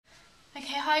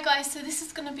Hi guys, so this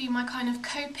is going to be my kind of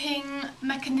coping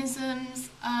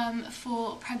mechanisms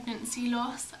for pregnancy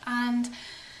loss, and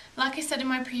like I said in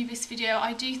my previous video,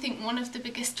 I do think one of the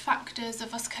biggest factors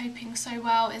of us coping so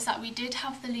well is that we did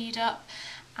have the lead up,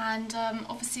 and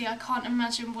obviously I can't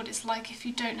imagine what it's like if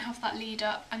you don't have that lead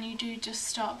up and you do just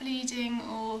start bleeding,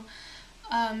 or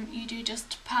you do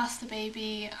just pass the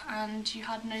baby and you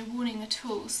had no warning at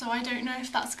all. So I don't know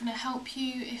if that's going to help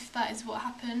you if that is what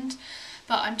happened,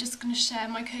 but I'm just going to share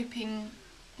my coping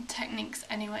techniques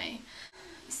anyway.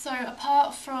 So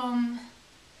apart from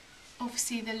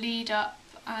obviously the lead up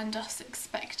and us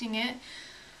expecting it,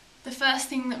 the first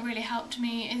thing that really helped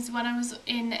me is when I was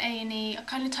in A&E. I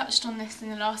kind of touched on this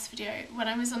in the last video. When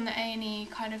I was on the A&E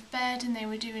kind of bed and they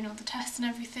were doing all the tests and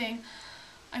everything,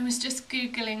 I was just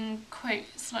googling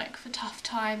quotes like for tough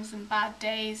times and bad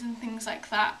days and things like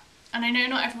that. And I know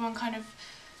not everyone kind of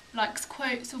likes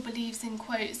quotes or believes in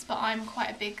quotes, but I'm quite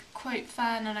a big quote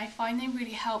fan, and I find they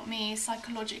really help me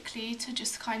psychologically to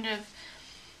just kind of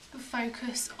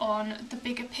focus on the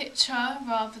bigger picture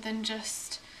rather than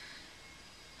just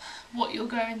what you're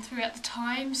going through at the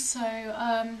time. So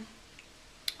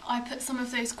I put some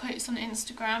of those quotes on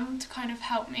Instagram to kind of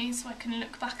help me so I can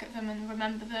look back at them and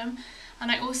remember them. And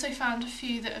I also found a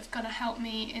few that have going to help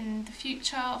me in the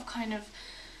future of kind of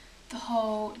the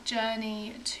whole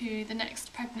journey to the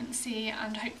next pregnancy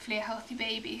and hopefully a healthy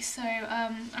baby. So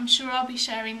I'm sure I'll be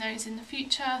sharing those in the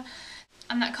future.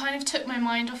 And that kind of took my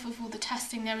mind off of all the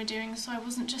testing they were doing, so I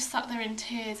wasn't just sat there in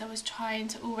tears. I was trying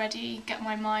to already get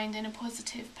my mind in a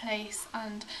positive place,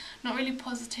 and not really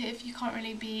positive, you can't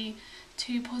really be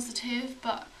too positive,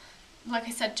 but like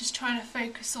I said, just trying to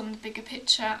focus on the bigger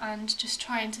picture and just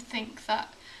trying to think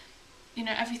that, you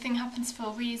know, everything happens for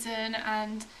a reason,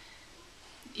 and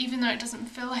even though it doesn't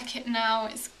feel like it now,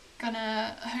 it's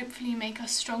gonna hopefully make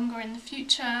us stronger in the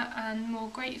future and more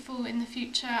grateful in the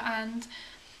future, and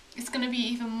it's going to be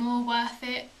even more worth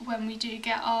it when we do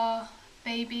get our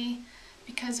baby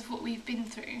because of what we've been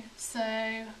through. So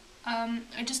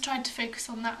I just tried to focus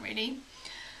on that really.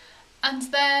 And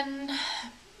then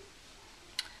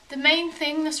the main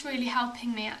thing that's really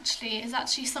helping me is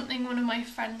actually something one of my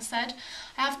friends said.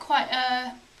 I have quite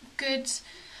a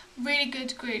really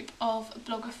good group of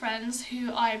blogger friends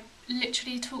who I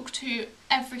literally talk to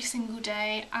every single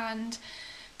day, and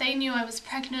they knew I was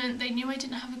pregnant, they knew I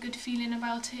didn't have a good feeling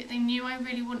about it, they knew I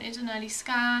really wanted an early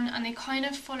scan, and they kind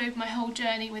of followed my whole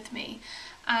journey with me.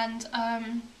 And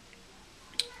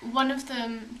one of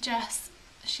them, Jess,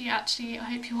 she actually, I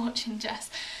hope you're watching, Jess,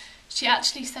 she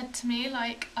actually said to me,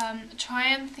 like, try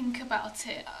and think about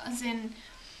it, as in,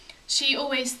 she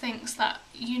always thinks that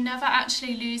you never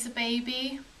actually lose a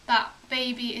baby, that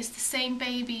baby is the same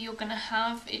baby you're gonna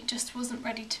have, it just wasn't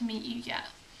ready to meet you yet.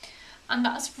 And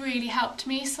that's really helped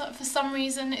me. So for some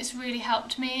reason it's really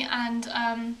helped me, and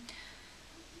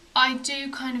I do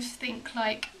kind of think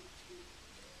like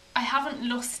I haven't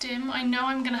lost him. I know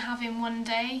I'm going to have him one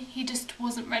day. He just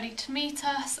wasn't ready to meet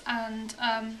us, and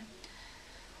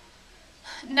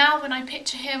now when I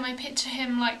picture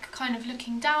him like kind of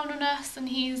looking down on us, and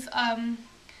he's kind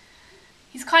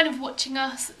of watching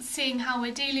us, seeing how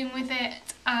we're dealing with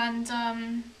it,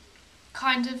 and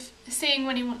kind of seeing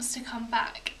when he wants to come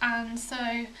back. And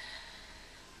so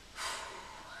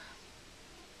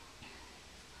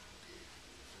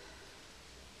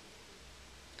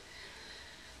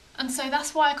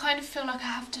that's why I kind of feel like I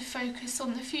have to focus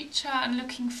on the future and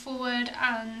looking forward,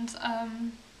 and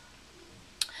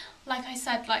like I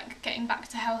said, like getting back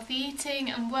to healthy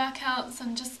eating and workouts,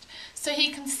 and just so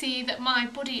he can see that my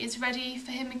body is ready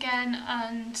for him again.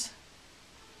 And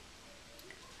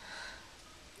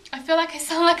I feel like I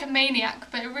sound like a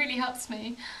maniac, but it really helps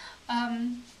me.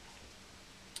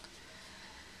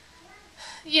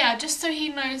 Yeah, just so he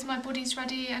knows my body's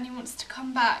ready and he wants to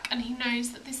come back, and he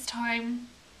knows that this time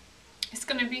it's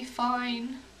going to be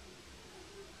fine.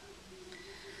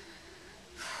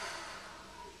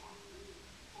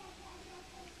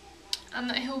 And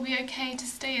that he'll be okay to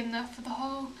stay in there for the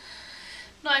whole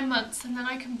 9 months, and then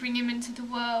I can bring him into the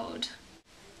world.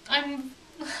 I'm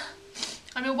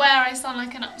aware I sound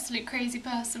like an absolute crazy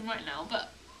person right now,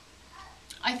 but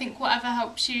I think whatever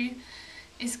helps you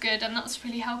is good, and that's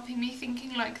really helping me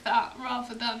thinking like that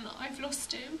rather than I've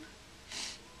lost him.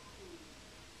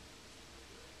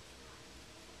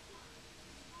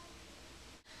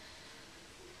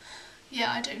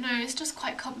 Yeah, I don't know, it's just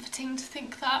quite comforting to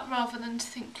think that rather than to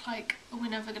think like, oh, we're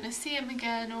never going to see him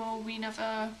again, or we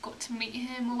never got to meet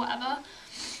him or whatever.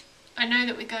 I know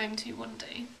that we're going to one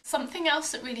day. Something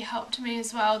else that really helped me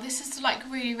as well, this is like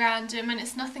really random and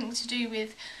it's nothing to do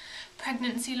with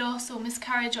pregnancy loss or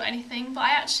miscarriage or anything, but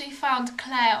I actually found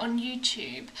Claire on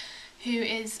YouTube, who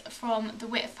is from the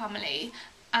Witt family,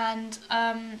 and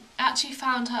I actually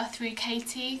found her through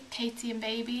Katie and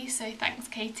Baby, so thanks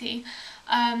Katie.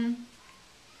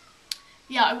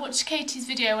 Yeah, I watched Katie's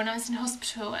video when I was in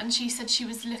hospital, and she said she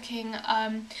was looking,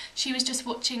 she was just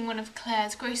watching one of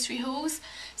Claire's grocery hauls,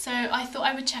 so I thought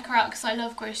I would check her out because I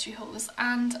love grocery hauls.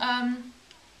 And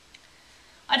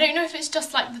I don't know if it's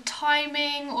just like the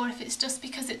timing or if it's just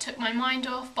because it took my mind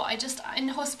off, but in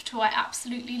hospital I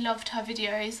absolutely loved her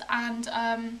videos, and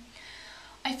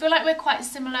I feel like we're quite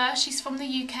similar. She's from the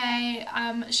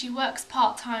UK, she works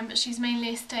part-time, but she's mainly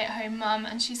a stay-at-home mum,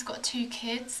 and she's got 2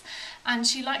 kids, and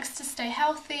she likes to stay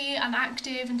healthy and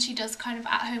active, and she does kind of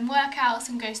at-home workouts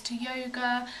and goes to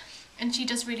yoga, and she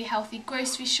does really healthy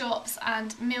grocery shops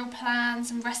and meal plans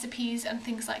and recipes and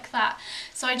things like that.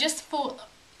 So I just felt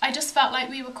like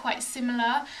we were quite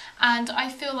similar, and I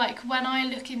feel like when I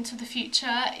look into the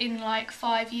future in like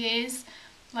 5 years,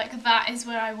 like that is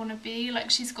where I want to be. Like,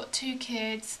 she's got 2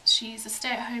 kids, she's a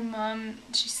stay-at-home mum,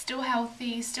 she's still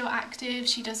healthy, still active,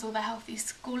 she does all the healthy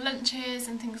school lunches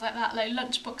and things like that, like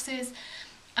lunch boxes,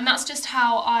 and that's just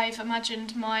how I've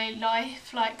imagined my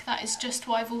life. Like, that is just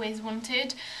what I've always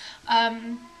wanted.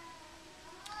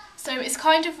 So it's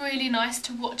kind of really nice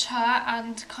to watch her,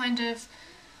 and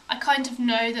I kind of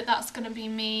know that that's going to be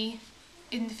me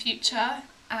in the future.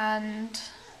 And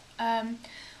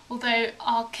although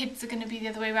our kids are going to be the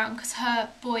other way around, because her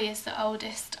boy is the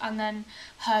oldest and then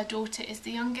her daughter is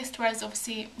the youngest, whereas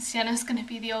obviously Sienna's going to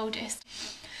be the oldest.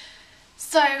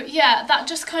 So yeah, that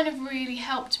just kind of really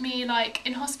helped me. Like,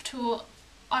 in hospital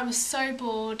I was so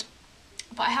bored,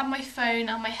 but I had my phone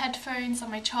and my headphones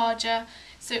and my charger,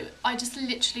 so I just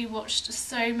literally watched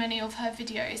so many of her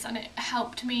videos, and it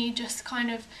helped me just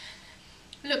kind of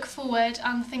look forward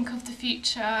and think of the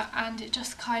future, and it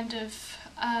just kind of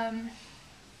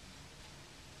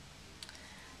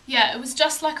yeah, it was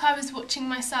just like I was watching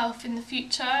myself in the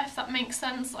future, if that makes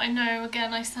sense. I know,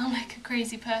 again, I sound like a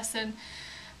crazy person,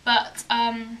 but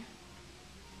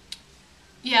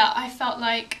yeah, I felt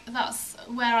like that's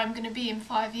where I'm going to be in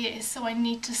 5 years, so I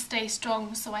need to stay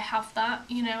strong so I have that,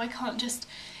 you know. I can't just,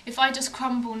 if I just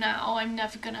crumble now, I'm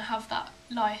never going to have that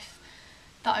life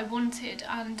that I wanted,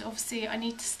 and obviously I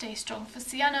need to stay strong for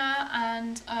Sienna,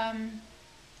 and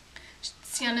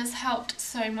Sienna's helped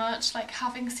so much. Like,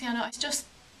 having Sienna, it's just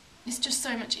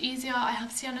so much easier. I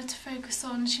have Sienna to focus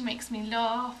on, she makes me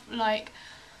laugh, like,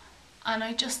 and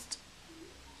I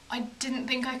didn't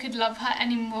think I could love her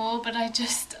anymore, but I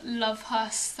just love her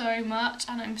so much,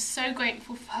 and I'm so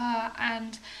grateful for her.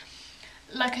 And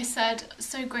like I said,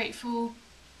 so grateful,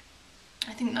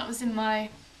 I think that was in my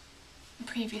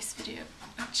previous video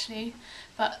actually,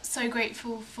 but so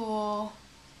grateful for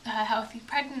her healthy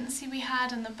pregnancy we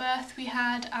had and the birth we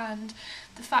had, and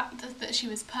the fact that she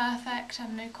was perfect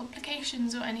and no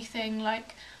complications or anything.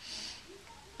 Like,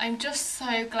 I'm just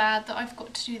so glad that I've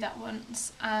got to do that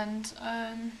once, and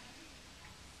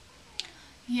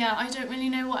yeah, I don't really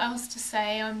know what else to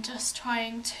say. I'm just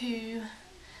trying to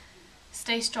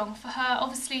stay strong for her.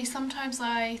 Obviously sometimes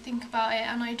I think about it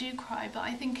and I do cry, but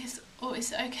I think it's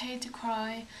okay to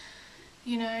cry,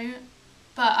 you know,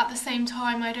 but at the same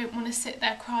time I don't want to sit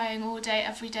there crying all day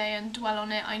every day and dwell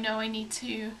on it. I know I need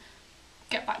to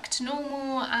get back to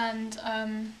normal, and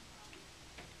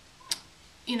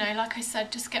you know, like I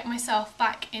said, just get myself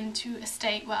back into a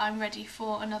state where I'm ready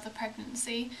for another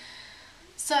pregnancy.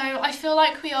 So I feel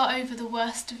like we are over the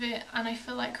worst of it, and I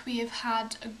feel like we have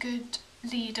had a good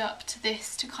lead up to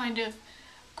this to kind of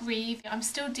grieve. I'm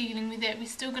still dealing with it, we're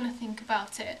still going to think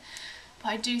about it, but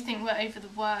I do think we're over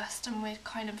the worst and we're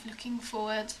kind of looking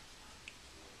forward.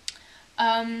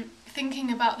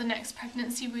 Thinking about the next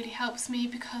pregnancy really helps me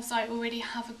because I already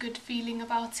have a good feeling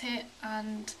about it,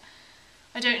 and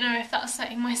I don't know if that's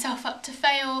setting myself up to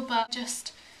fail, but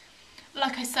just,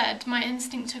 like I said, my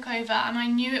instinct took over, and I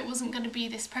knew it wasn't going to be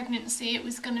this pregnancy, it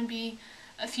was going to be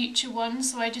a future one,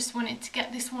 so I just wanted to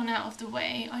get this one out of the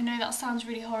way. I know that sounds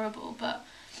really horrible, but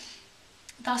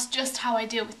that's just how I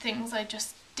deal with things. I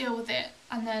just deal with it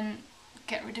and then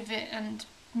get rid of it and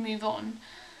move on.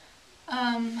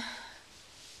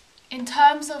 In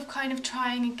terms of kind of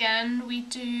trying again, we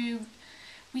do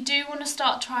want to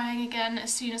start trying again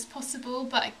as soon as possible,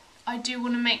 but I do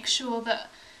want to make sure that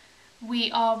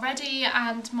we are ready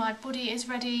and my body is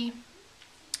ready.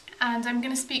 And I'm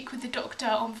going to speak with the doctor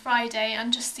on Friday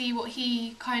and just see what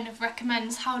he kind of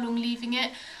recommends, how long leaving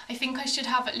it. I think I should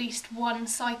have at least 1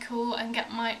 cycle and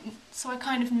so I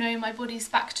kind of know my body's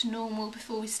back to normal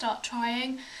before we start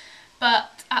trying.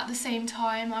 But at the same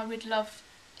time, I would love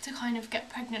to kind of get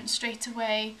pregnant straight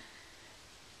away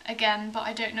again, but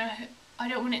I don't know, I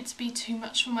don't want it to be too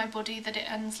much for my body that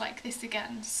it ends like this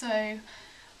again. So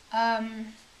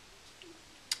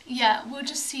yeah, we'll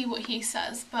just see what he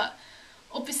says. But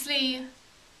obviously,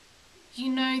 you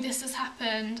know, this has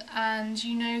happened and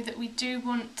you know that we do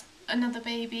want another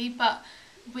baby, but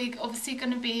we're obviously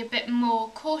going to be a bit more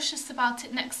cautious about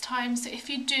it next time. So if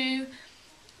you do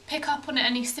pick up on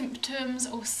any symptoms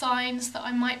or signs that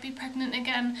I might be pregnant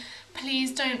again,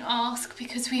 please don't ask,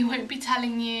 because we won't be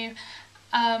telling you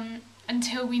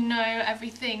until we know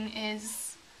everything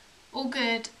is all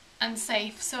good and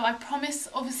safe. So I promise,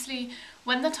 obviously,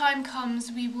 when the time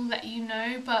comes we will let you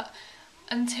know, but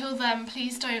until then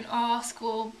please don't ask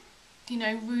or, you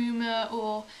know, rumour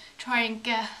or try and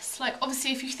guess. Like,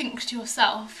 obviously if you think to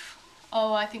yourself,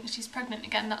 oh, I think she's pregnant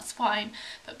again, that's fine,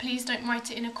 but please don't write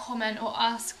it in a comment or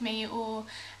ask me or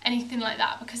anything like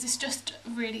that, because it's just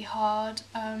really hard.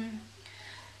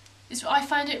 I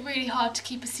find it really hard to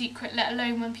keep a secret, let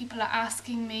alone when people are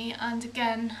asking me. And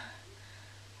again,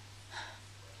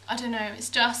 I don't know, it's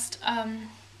just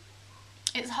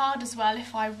it's hard as well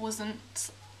if I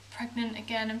wasn't pregnant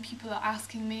again and people are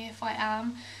asking me if I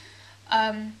am.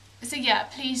 So yeah,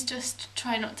 please just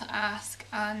try not to ask,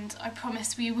 and I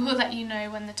promise we will let you know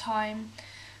when the time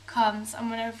comes and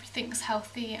when everything's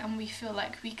healthy and we feel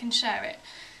like we can share it.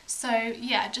 So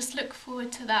yeah, just look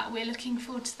forward to that. We're looking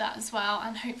forward to that as well,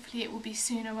 and hopefully it will be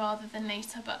sooner rather than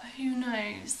later, but who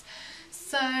knows.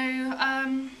 So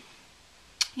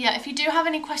yeah, if you do have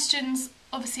any questions,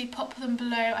 obviously pop them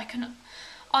below. I can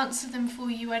answer them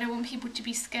for you. I don't want people to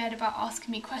be scared about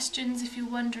asking me questions if you're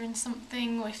wondering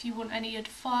something or if you want any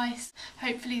advice.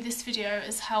 Hopefully this video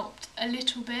has helped a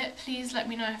little bit. Please let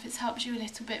me know if it's helped you a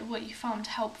little bit, what you found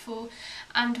helpful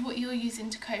and what you're using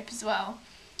to cope as well.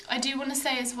 I do want to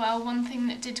say as well, one thing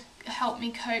that did help me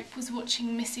cope was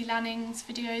watching Missy Lanning's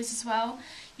videos as well.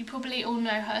 You probably all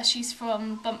know her, she's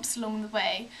from Bumps Along the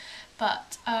Way,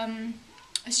 but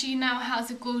she now has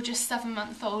a gorgeous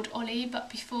 7-month-old Ollie, but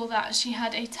before that she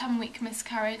had a 10-week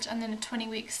miscarriage and then a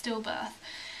 20-week stillbirth.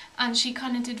 And she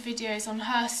kind of did videos on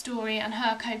her story and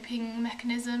her coping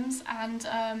mechanisms, and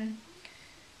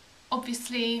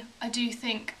obviously I do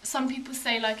think some people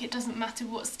say like it doesn't matter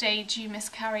what stage you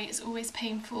miscarry, it's always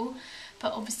painful,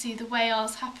 but obviously the way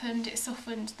ours happened, it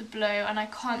softened the blow, and I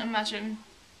can't imagine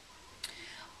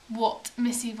what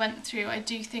Missy went through. I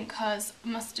do think hers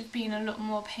must have been a lot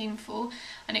more painful,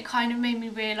 and it kind of made me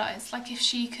realise, like, if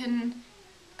she can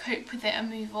cope with it and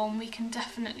move on, we can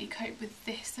definitely cope with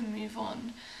this and move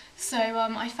on. So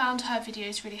I found her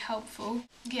videos really helpful.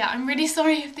 Yeah, I'm really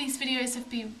sorry if these videos have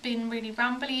been really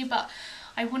rambly, but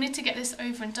I wanted to get this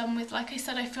over and done with. Like I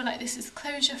said, I feel like this is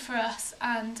closure for us,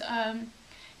 and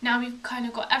now we've kind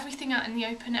of got everything out in the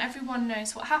open. Everyone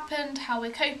knows what happened, how we're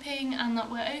coping, and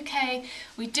that we're okay,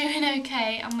 we're doing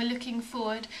okay, and we're looking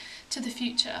forward to the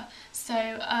future. So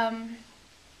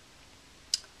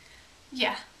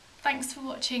yeah, thanks for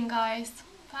watching guys,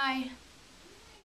 bye.